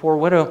comes to a poor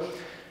widow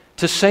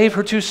to save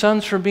her 2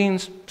 sons from being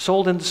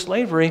sold into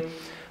slavery.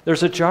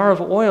 There's a jar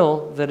of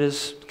oil that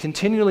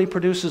continually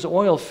produces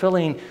oil,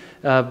 filling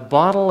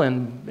bottle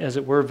and, as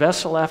it were,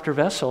 vessel after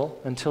vessel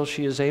until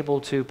she is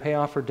able to pay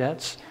off her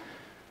debts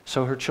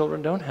so her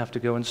children don't have to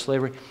go in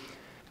slavery.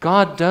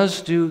 God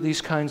does do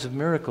these kinds of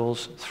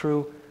miracles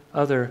through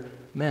other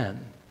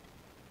men.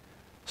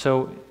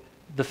 So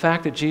the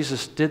fact that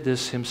Jesus did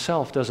this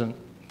himself doesn't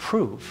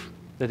prove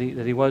that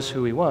he was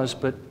who he was,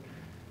 but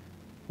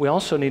we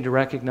also need to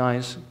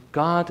recognize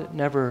God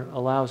never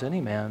allows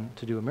any man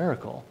to do a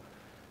miracle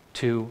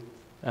to,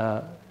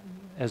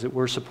 as it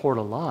were, support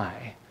a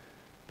lie,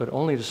 but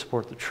only to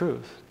support the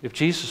truth. If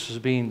Jesus was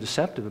being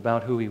deceptive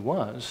about who he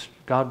was,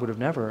 God would have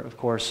never, of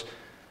course,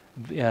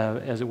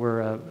 as it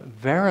were,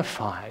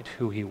 verified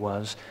who he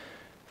was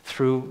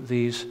through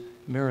these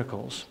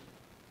miracles.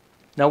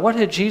 Now, what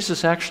had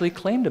Jesus actually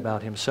claimed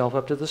about himself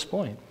up to this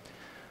point?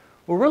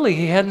 Well, really,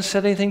 he hadn't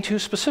said anything too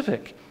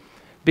specific,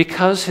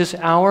 because his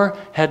hour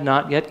had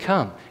not yet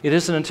come. It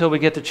isn't until we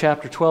get to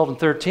chapter 12 and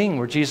 13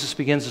 where Jesus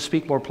begins to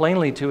speak more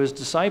plainly to his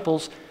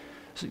disciples,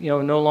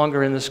 no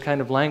longer in this kind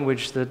of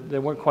language that they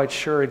weren't quite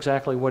sure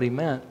exactly what he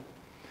meant.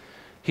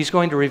 He's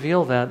going to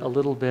reveal that a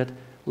little bit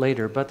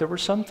later, but there were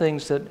some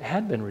things that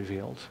had been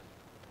revealed.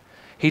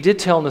 He did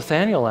tell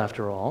Nathanael,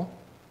 after all,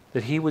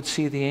 that he would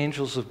see the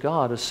angels of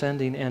God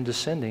ascending and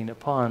descending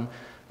upon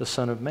the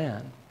Son of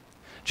Man.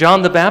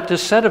 John the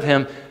Baptist said of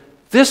him,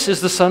 "This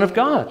is the Son of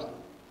God.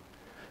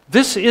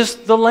 This is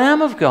the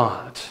Lamb of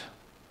God."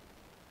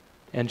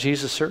 And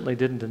Jesus certainly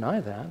didn't deny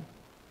that.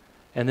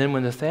 And then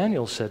when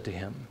Nathanael said to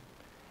him,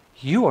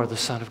 "You are the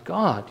Son of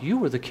God.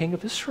 You are the King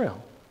of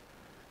Israel,"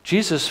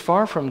 Jesus,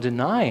 far from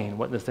denying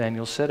what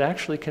Nathanael said,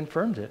 actually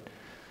confirmed it.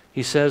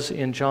 He says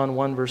in John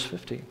 1, verse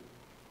 50,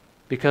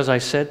 "Because I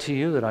said to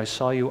you that I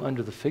saw you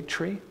under the fig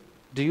tree,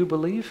 do you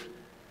believe?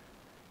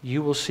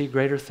 you will see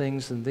greater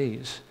things than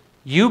these.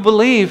 You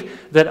believe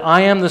that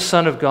I am the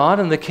Son of God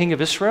and the King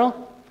of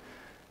Israel?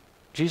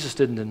 Jesus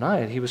didn't deny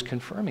it. He was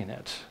confirming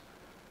it.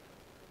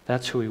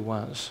 That's who he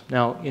was.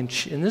 Now, in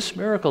this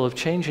miracle of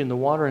changing the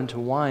water into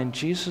wine,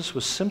 Jesus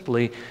was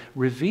simply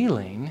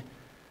revealing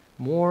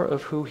more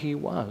of who he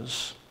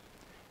was.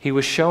 He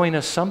was showing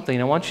us something,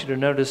 I want you to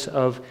notice,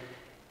 of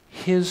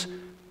his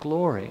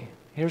glory.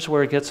 Here's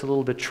where it gets a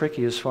little bit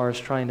tricky as far as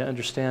trying to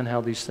understand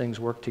how these things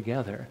work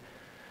together.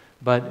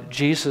 But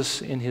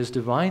Jesus, in his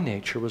divine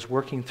nature, was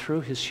working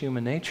through his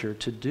human nature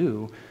to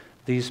do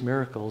these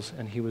miracles,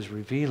 and he was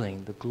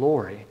revealing the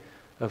glory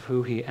of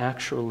who he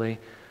actually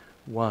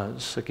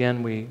was.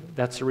 Again,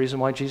 that's the reason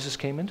why Jesus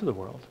came into the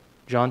world.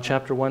 John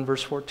chapter 1,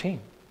 verse 14.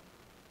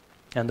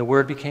 And the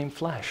Word became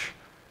flesh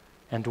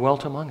and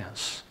dwelt among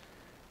us.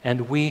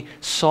 And we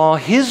saw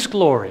his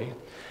glory,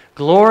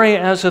 glory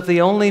as of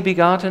the only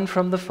begotten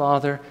from the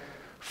Father,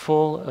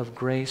 full of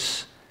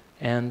grace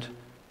and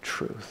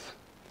truth.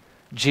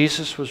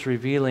 Jesus was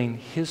revealing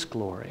his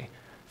glory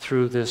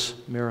through this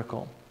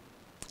miracle.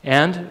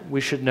 And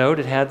we should note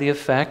it had the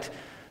effect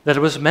that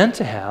it was meant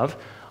to have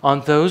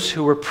on those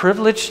who were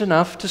privileged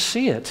enough to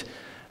see it.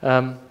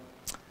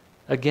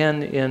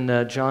 Again,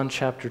 in John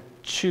chapter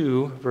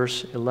 2,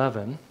 verse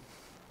 11,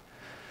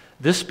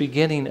 this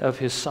beginning of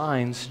his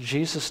signs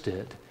Jesus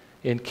did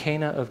in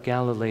Cana of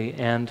Galilee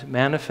and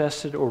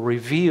manifested or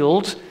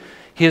revealed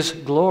his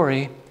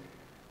glory,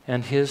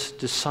 and his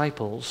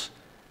disciples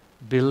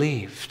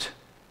believed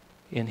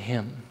in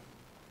him.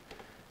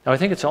 Now, I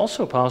think it's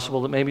also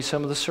possible that maybe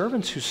some of the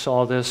servants who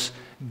saw this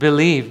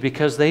believed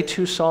because they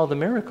too saw the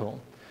miracle.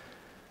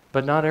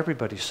 But not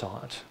everybody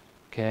saw it,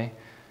 okay?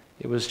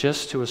 It was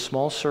just to a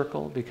small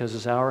circle because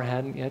his hour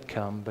hadn't yet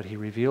come, but he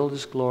revealed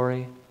his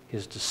glory.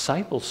 His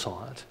disciples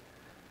saw it,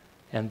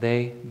 and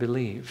they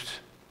believed.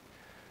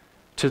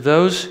 To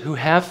those who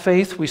have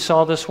faith, we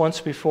saw this once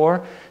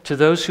before, to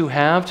those who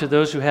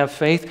have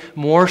faith,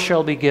 more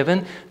shall be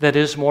given. That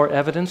is, more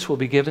evidence will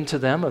be given to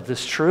them of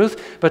this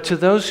truth. But to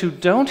those who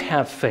don't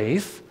have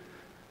faith,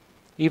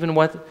 even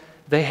what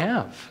they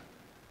have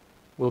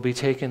will be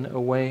taken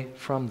away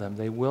from them.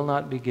 They will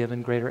not be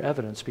given greater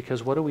evidence,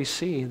 because what do we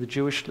see the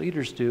Jewish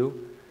leaders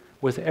do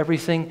with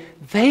everything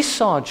they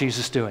saw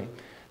Jesus doing?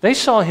 They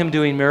saw him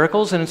doing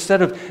miracles, and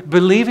instead of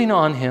believing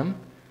on him,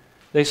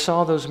 they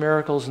saw those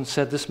miracles and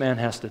said, this man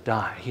has to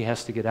die. He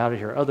has to get out of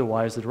here.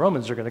 Otherwise, the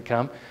Romans are going to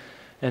come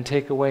and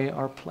take away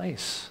our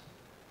place.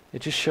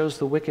 It just shows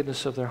the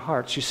wickedness of their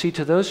hearts. You see,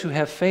 to those who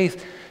have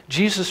faith,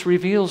 Jesus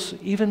reveals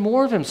even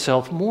more of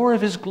himself, more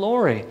of his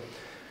glory.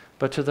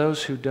 But to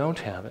those who don't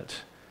have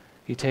it,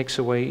 he takes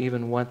away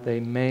even what they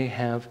may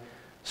have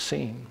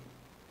seen.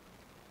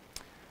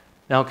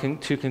 Now,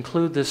 to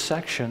conclude this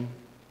section,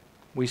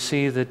 we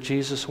see that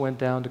Jesus went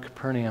down to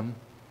Capernaum.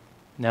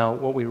 Now,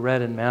 what we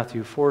read in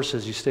Matthew 4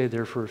 says he stayed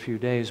there for a few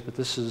days, but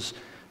this is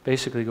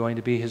basically going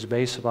to be his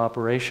base of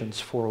operations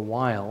for a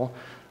while.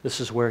 This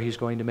is where he's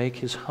going to make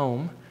his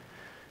home.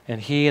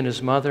 And he and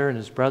his mother and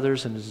his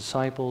brothers and his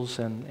disciples,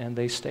 and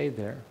they stayed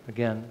there,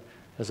 again,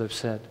 as I've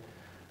said,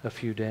 a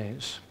few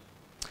days.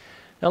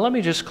 Now, let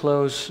me just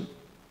close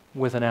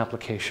with an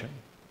application.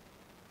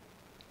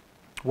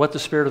 What the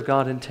Spirit of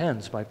God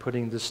intends by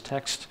putting this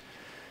text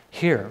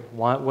here,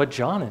 what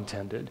John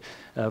intended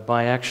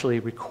by actually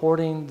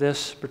recording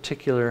this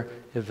particular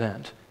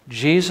event.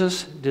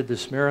 Jesus did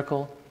this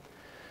miracle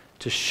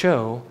to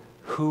show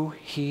who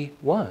he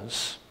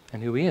was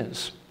and who he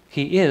is.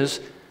 He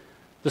is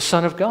the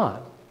Son of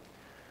God.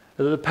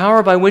 The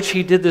power by which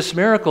he did this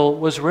miracle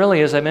was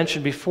really, as I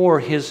mentioned before,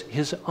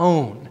 his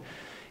own.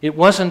 It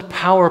wasn't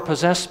power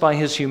possessed by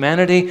his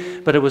humanity,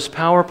 but it was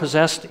power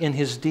possessed in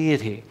his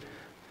deity.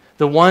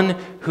 The one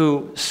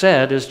who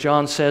said, as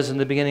John says in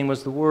the beginning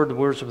was the Word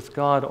was with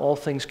God, all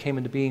things came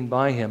into being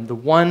by him. The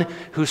one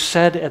who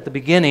said at the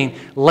beginning,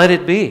 let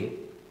it be.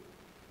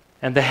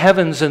 And the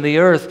heavens and the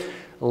earth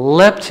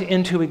leapt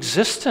into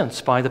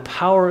existence by the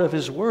power of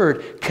his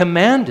word,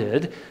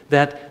 commanded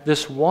that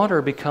this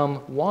water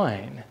become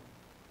wine.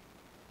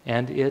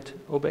 And it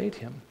obeyed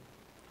him.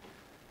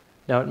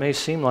 Now, it may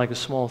seem like a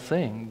small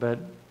thing, but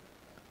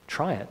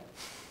try it.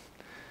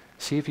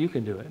 See if you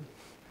can do it.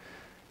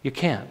 You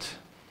can't,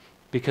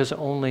 because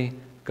only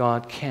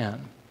God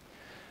can.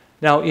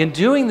 Now, in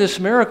doing this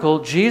miracle,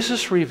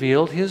 Jesus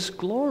revealed his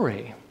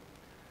glory.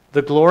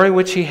 The glory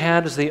which he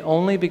had as the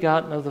only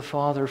begotten of the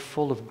Father,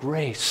 full of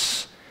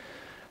grace,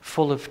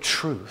 full of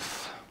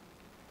truth.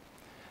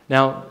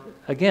 Now,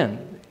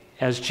 again,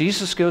 as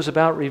Jesus goes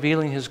about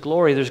revealing his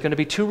glory, there's going to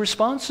be two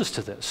responses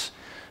to this.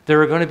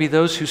 There are going to be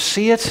those who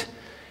see it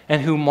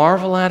and who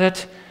marvel at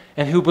it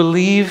and who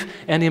believe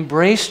and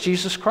embrace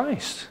Jesus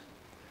Christ.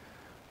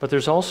 But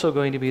there's also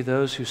going to be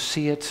those who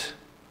see it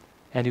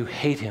and who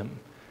hate him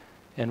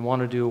and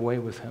want to do away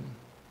with him.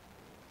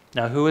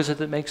 Now, who is it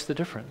that makes the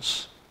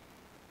difference?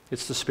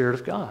 It's the Spirit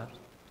of God.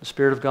 The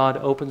Spirit of God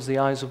opens the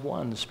eyes of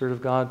one. The Spirit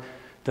of God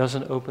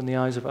doesn't open the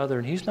eyes of other.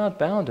 And he's not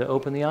bound to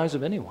open the eyes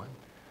of anyone.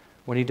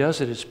 When he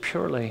does it, it's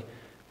purely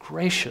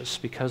gracious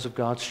because of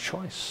God's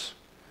choice.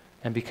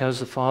 and because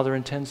the Father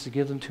intends to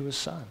give them to His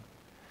Son.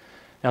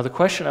 Now, the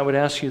question I would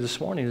ask you this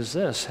morning is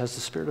this: has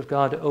the Spirit of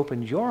God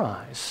opened your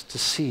eyes to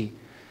see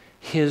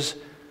His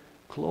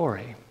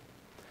glory?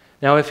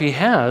 Now, if He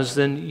has,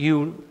 then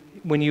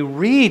when you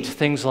read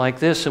things like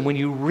this and when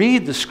you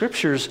read the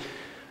Scriptures,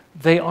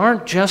 they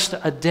aren't just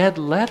a dead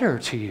letter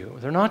to you.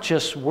 They're not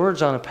just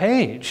words on a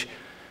page,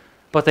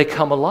 but they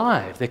come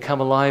alive. They come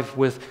alive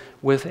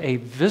with a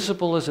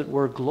visible, as it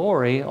were,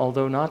 glory,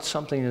 although not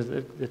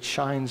something that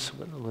shines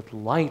with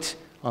light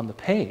on the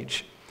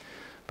page,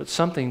 but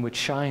something which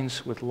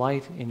shines with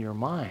light in your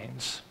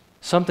minds.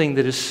 Something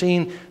that is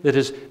seen, that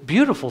is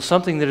beautiful,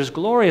 something that is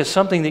glorious,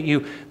 something that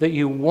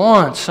you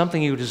want,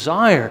 something you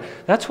desire.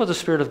 That's what the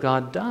Spirit of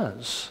God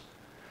does.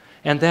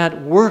 And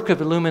that work of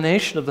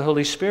illumination of the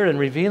Holy Spirit in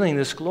revealing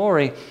this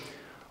glory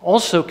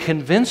also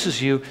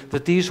convinces you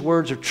that these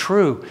words are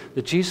true,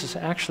 that Jesus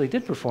actually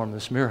did perform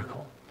this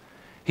miracle.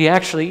 He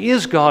actually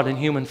is God in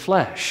human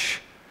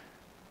flesh.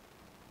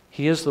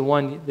 He is the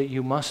one that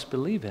you must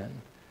believe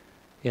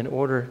in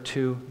order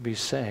to be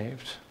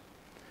saved.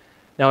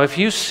 Now, if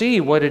you see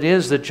what it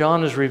is that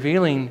John is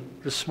revealing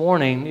this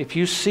morning, if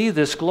you see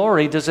this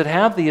glory, does it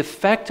have the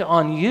effect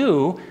on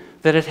you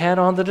that it had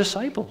on the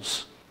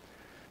disciples?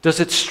 Does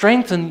it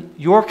strengthen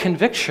your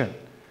conviction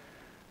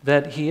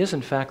that He is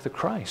in fact the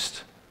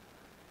Christ?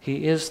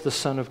 He is the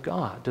Son of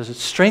God. Does it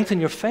strengthen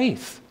your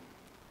faith?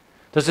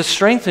 Does it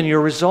strengthen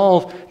your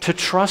resolve to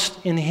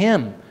trust in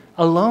Him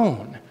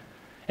alone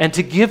and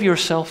to give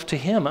yourself to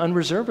Him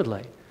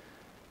unreservedly,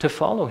 to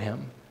follow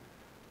Him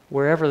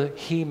wherever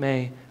He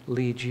may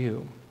lead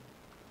you?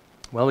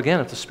 Well,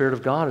 again, if the Spirit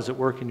of God is at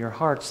work in your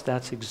hearts,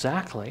 that's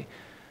exactly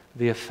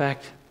the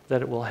effect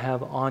that it will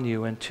have on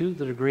you. And to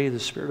the degree the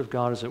Spirit of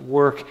God is at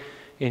work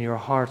in your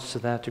hearts, to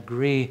that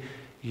degree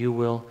you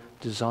will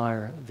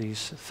desire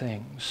these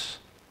things.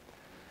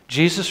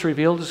 Jesus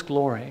revealed His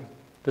glory.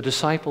 The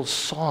disciples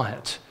saw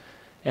it,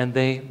 and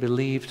they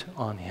believed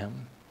on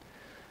Him.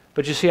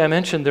 But you see, I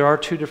mentioned there are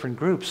two different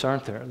groups,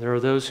 aren't there? There are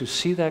those who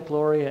see that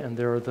glory, and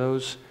there are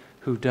those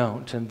who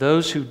don't. And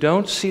those who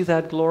don't see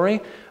that glory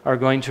are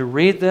going to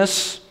read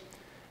this,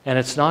 and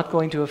it's not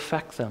going to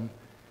affect them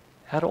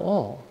at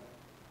all,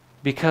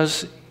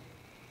 because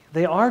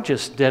they are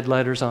just dead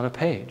letters on a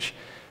page.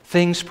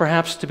 Things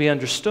perhaps to be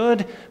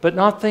understood, but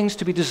not things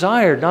to be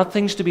desired, not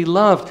things to be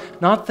loved,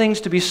 not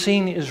things to be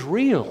seen as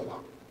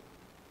real.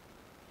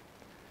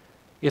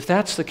 If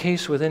that's the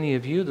case with any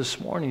of you this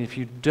morning, if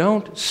you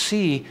don't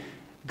see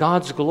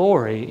God's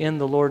glory in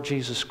the Lord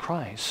Jesus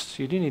Christ,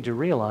 you do need to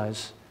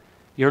realize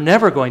you're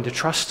never going to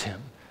trust Him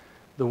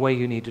the way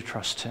you need to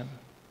trust Him.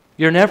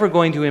 You're never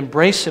going to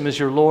embrace Him as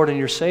your Lord and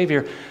your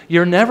Savior.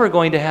 You're never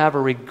going to have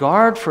a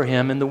regard for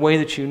Him in the way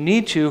that you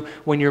need to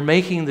when you're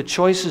making the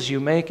choices you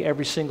make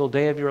every single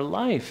day of your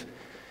life,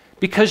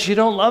 because you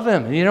don't love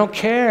Him and you don't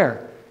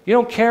care. You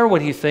don't care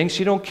what He thinks.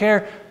 You don't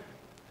care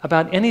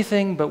about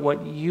anything but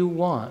what you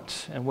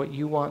want and what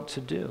you want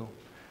to do.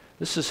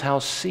 This is how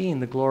seeing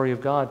the glory of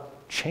God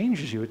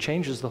changes you. It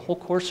changes the whole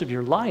course of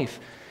your life.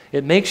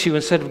 It makes you,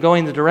 instead of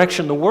going the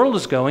direction the world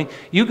is going,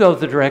 you go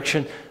the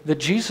direction that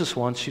Jesus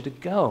wants you to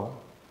go.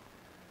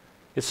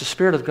 It's the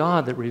Spirit of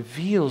God that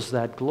reveals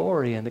that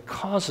glory and it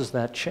causes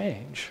that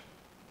change.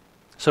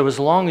 So as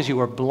long as you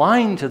are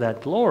blind to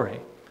that glory,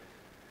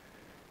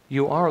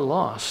 you are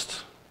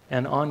lost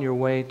and on your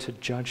way to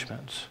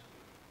judgment.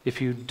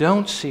 If you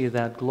don't see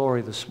that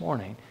glory this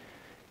morning,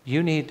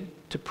 you need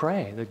to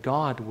pray that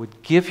God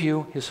would give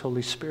you His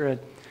Holy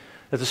Spirit,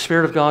 that the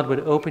Spirit of God would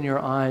open your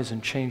eyes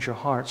and change your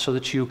heart so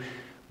that you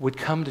would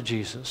come to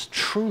Jesus,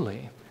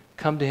 truly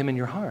come to Him in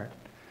your heart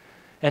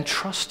and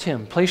trust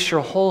Him. Place your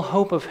whole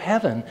hope of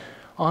heaven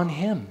on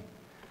Him.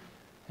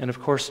 And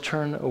of course,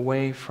 turn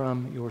away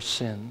from your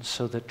sins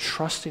so that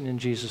trusting in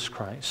Jesus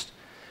Christ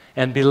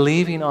and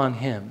believing on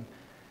Him,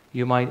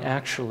 you might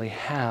actually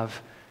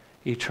have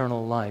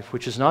eternal life,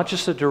 which is not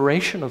just a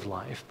duration of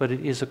life, but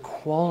it is a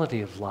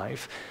quality of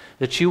life.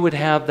 That you would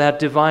have that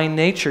divine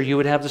nature, you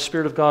would have the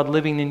Spirit of God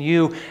living in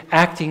you,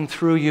 acting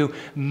through you,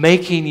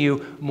 making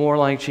you more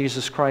like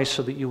Jesus Christ,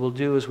 so that you will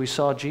do as we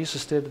saw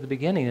Jesus did at the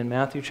beginning in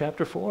Matthew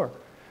chapter 4.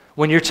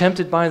 When you're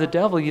tempted by the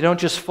devil, you don't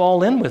just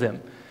fall in with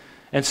him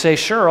and say,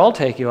 sure, I'll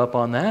take you up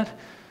on that.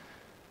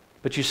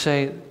 But you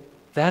say,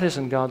 that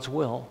isn't God's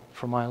will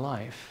for my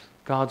life.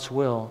 God's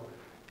will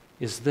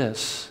is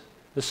this.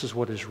 This is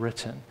what is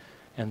written.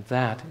 And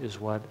that is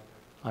what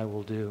I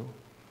will do.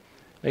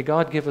 May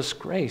God give us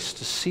grace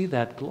to see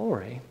that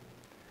glory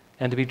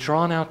and to be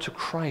drawn out to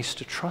Christ,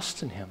 to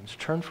trust in Him, to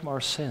turn from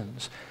our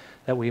sins,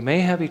 that we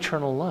may have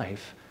eternal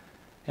life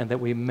and that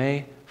we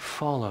may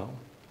follow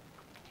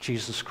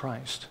Jesus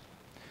Christ.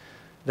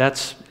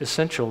 That's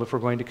essential if we're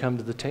going to come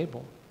to the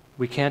table.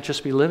 We can't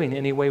just be living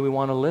any way we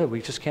want to live.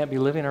 We just can't be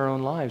living our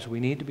own lives.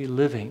 We need to be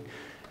living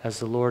as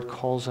the Lord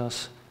calls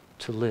us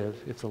to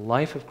live. If the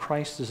life of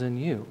Christ is in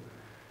you,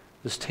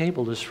 this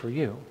table is for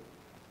you.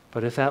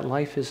 But if that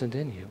life isn't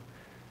in you,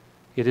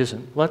 it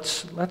isn't.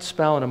 Let's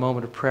bow in a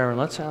moment of prayer and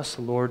let's ask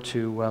the Lord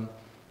to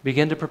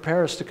begin to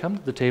prepare us to come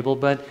to the table.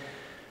 But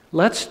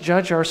let's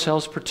judge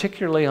ourselves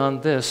particularly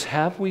on this.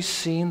 Have we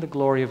seen the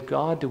glory of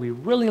God? Do we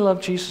really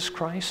love Jesus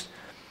Christ?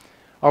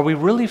 Are we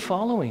really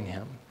following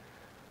him?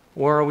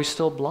 Or are we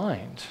still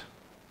blind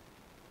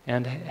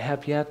and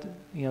have yet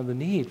the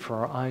need for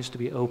our eyes to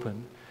be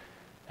open?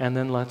 And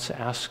then let's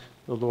ask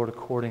the Lord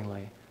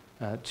accordingly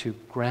to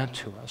grant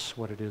to us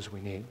what it is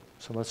we need.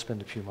 So let's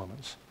spend a few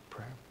moments in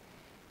prayer.